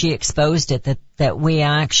when she exposed it that we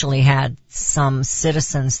actually had some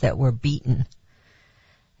citizens that were beaten,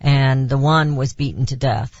 and the one was beaten to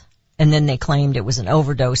death. And then they claimed it was an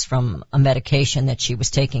overdose from a medication that she was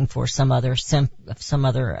taking for some other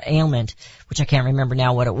ailment, which I can't remember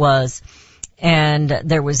now what it was. And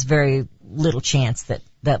there was very little chance that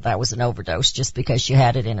was an overdose just because she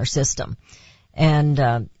had it in her system. And,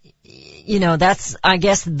 I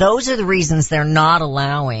guess those are the reasons they're not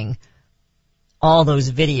allowing all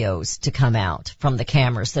those videos to come out from the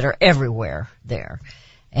cameras that are everywhere there.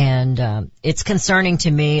 And, it's concerning to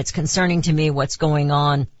me. It's concerning to me what's going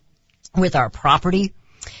on with our property.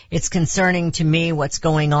 It's concerning to me what's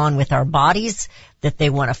going on with our bodies, that they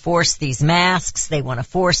want to force these masks, they want to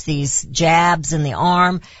force these jabs in the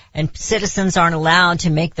arm, and citizens aren't allowed to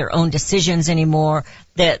make their own decisions anymore.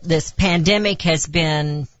 That this pandemic has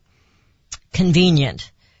been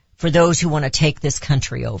convenient for those who want to take this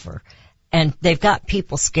country over. And they've got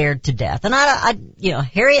people scared to death. And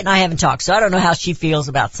Harriet and I haven't talked, so I don't know how she feels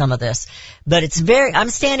about some of this. But I'm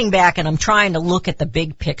standing back and I'm trying to look at the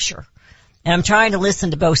big picture. And I'm trying to listen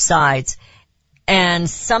to both sides. And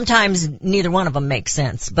sometimes neither one of them makes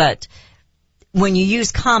sense. But when you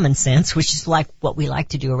use common sense, which is like what we like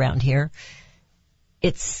to do around here,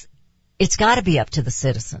 it's got to be up to the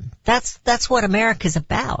citizen. That's what America's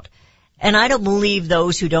about. And I don't believe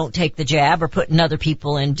those who don't take the jab are putting other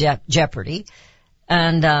people in jeopardy.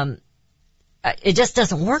 And it just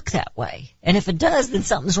doesn't work that way. And if it does, then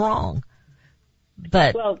something's wrong.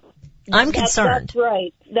 But I'm concerned. That's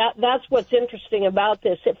right. That's what's interesting about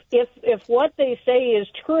this. If what they say is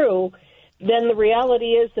true, then the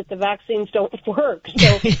reality is that the vaccines don't work.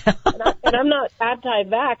 So, and I'm not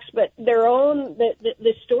anti-vax, but their own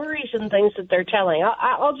the stories and things that they're telling.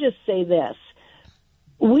 I'll just say this: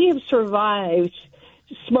 we have survived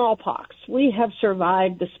smallpox. We have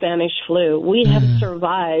survived the Spanish flu. We have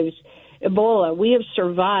survived Ebola. We have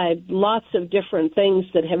survived lots of different things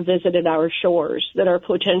that have visited our shores that are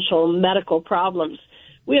potential medical problems.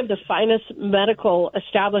 We have the finest medical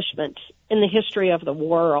establishment in the history of the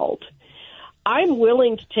world. I'm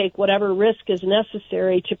willing to take whatever risk is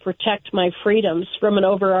necessary to protect my freedoms from an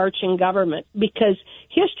overarching government, because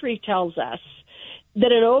history tells us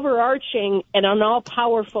that an overarching and an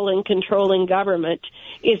all-powerful and controlling government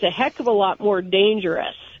is a heck of a lot more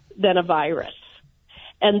dangerous than a virus.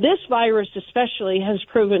 And this virus especially has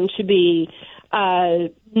proven to be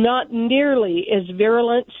not nearly as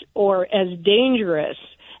virulent or as dangerous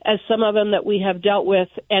as some of them that we have dealt with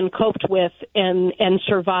and coped with and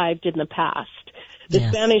survived in the past. The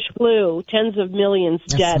Spanish flu, tens of millions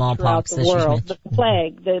dead throughout the world, the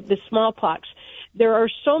plague, the smallpox. There are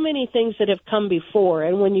so many things that have come before,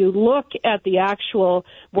 and when you look at the actual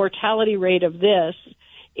mortality rate of this,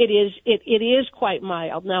 it is quite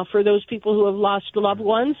mild. Now, for those people who have lost loved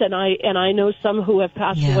ones, and I know some who have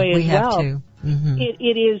passed away as well,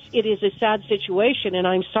 it is a sad situation, and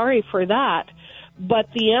I'm sorry for that.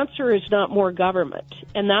 But the answer is not more government,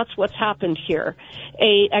 and that's what's happened here.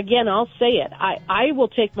 Again, I'll say it. I will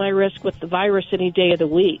take my risk with the virus any day of the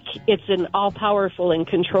week. It's an all-powerful and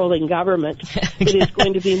controlling government that is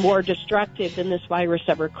going to be more destructive than this virus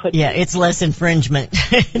ever could be. Yeah, it's less infringement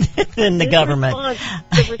than the government.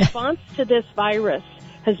 The response to this virus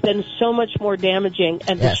has been so much more damaging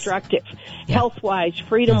and destructive, health-wise,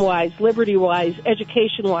 freedom-wise, liberty-wise,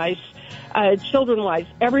 education-wise, children-wise,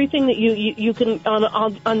 everything that you can,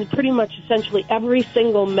 on pretty much essentially every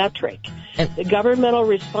single metric, the governmental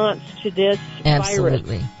response to this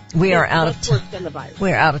virus. We are out of time.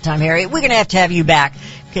 We're out of time, Harriet. We're going to have you back,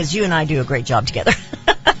 because you and I do a great job together.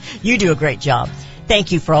 You do a great job.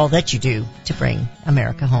 Thank you for all that you do to bring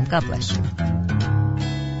America home. God bless you.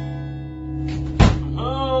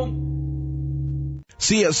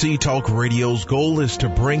 CSC Talk Radio's goal is to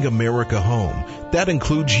bring America home. That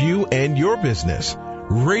includes you and your business.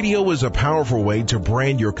 Radio is a powerful way to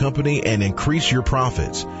brand your company and increase your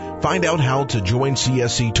profits. Find out how to join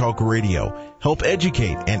CSC Talk Radio, help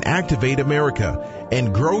educate and activate America,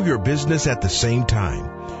 and grow your business at the same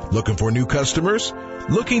time. Looking for new customers?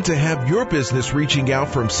 Looking to have your business reaching out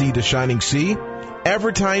from sea to shining sea?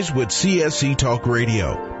 Advertise with CSC Talk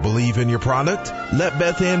Radio. Believe in your product? Let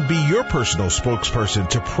Beth Ann be your personal spokesperson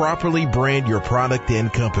to properly brand your product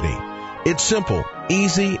and company. It's simple,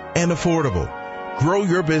 easy, and affordable. Grow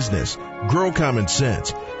your business, grow common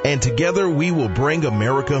sense, and together we will bring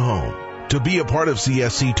America home. To be a part of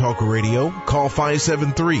CSC Talk Radio, call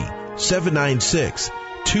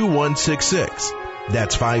 573-796-2166.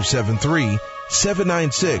 That's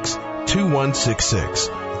 573-796-2166.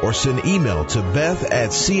 Or send email to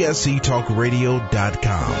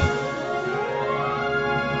beth@csctalkradio.com.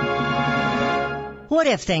 What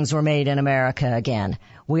if things were made in America again?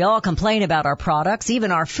 We all complain about our products,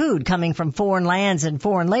 even our food coming from foreign lands and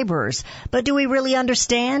foreign laborers. But do we really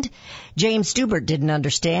understand? James Stubert didn't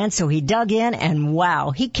understand, so he dug in, and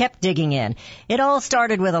wow, he kept digging in. It all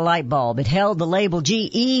started with a light bulb. It held the label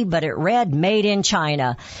GE, but it read Made in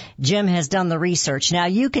China. Jim has done the research. Now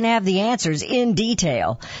you can have the answers in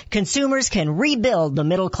detail. Consumers can rebuild the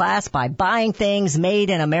middle class by buying things made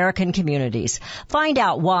in American communities. Find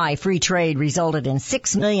out why free trade resulted in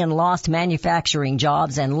 6 million lost manufacturing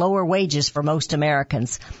jobs and lower wages for most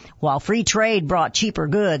Americans. While free trade brought cheaper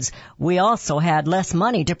goods, we also had less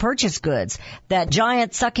money to purchase goods. That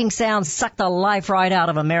giant sucking sound sucked the life right out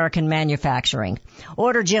of American manufacturing.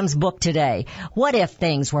 Order Jim's book today, What If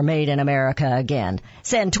Things Were Made in America Again?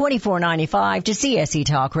 Send $24.95 to CSC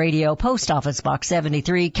Talk Radio, Post Office Box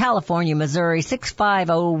 73, California, Missouri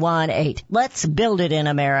 65018. Let's build it in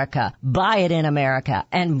America, buy it in America,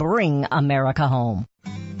 and bring America home.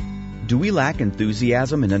 Do we lack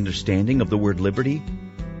enthusiasm and understanding of the word liberty?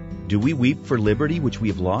 Do we weep for liberty which we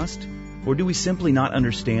have lost? Or do we simply not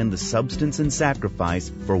understand the substance and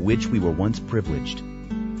sacrifice for which we were once privileged?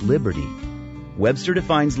 Liberty. Webster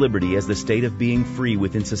defines liberty as the state of being free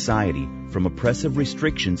within society from oppressive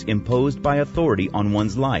restrictions imposed by authority on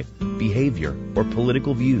one's life, behavior, or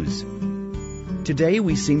political views. Today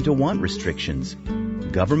we seem to want restrictions.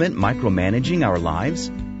 Government micromanaging our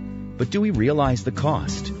lives? But do we realize the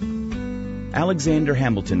cost? Alexander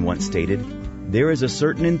Hamilton once stated, "There is a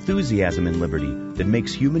certain enthusiasm in liberty that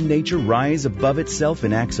makes human nature rise above itself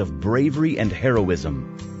in acts of bravery and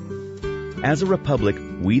heroism." As a republic,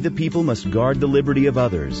 we the people must guard the liberty of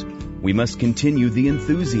others. We must continue the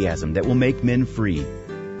enthusiasm that will make men free.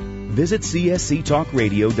 Visit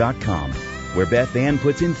csctalkradio.com, where Beth Ann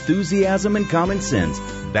puts enthusiasm and common sense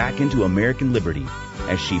back into American liberty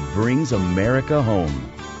as she brings America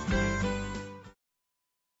home.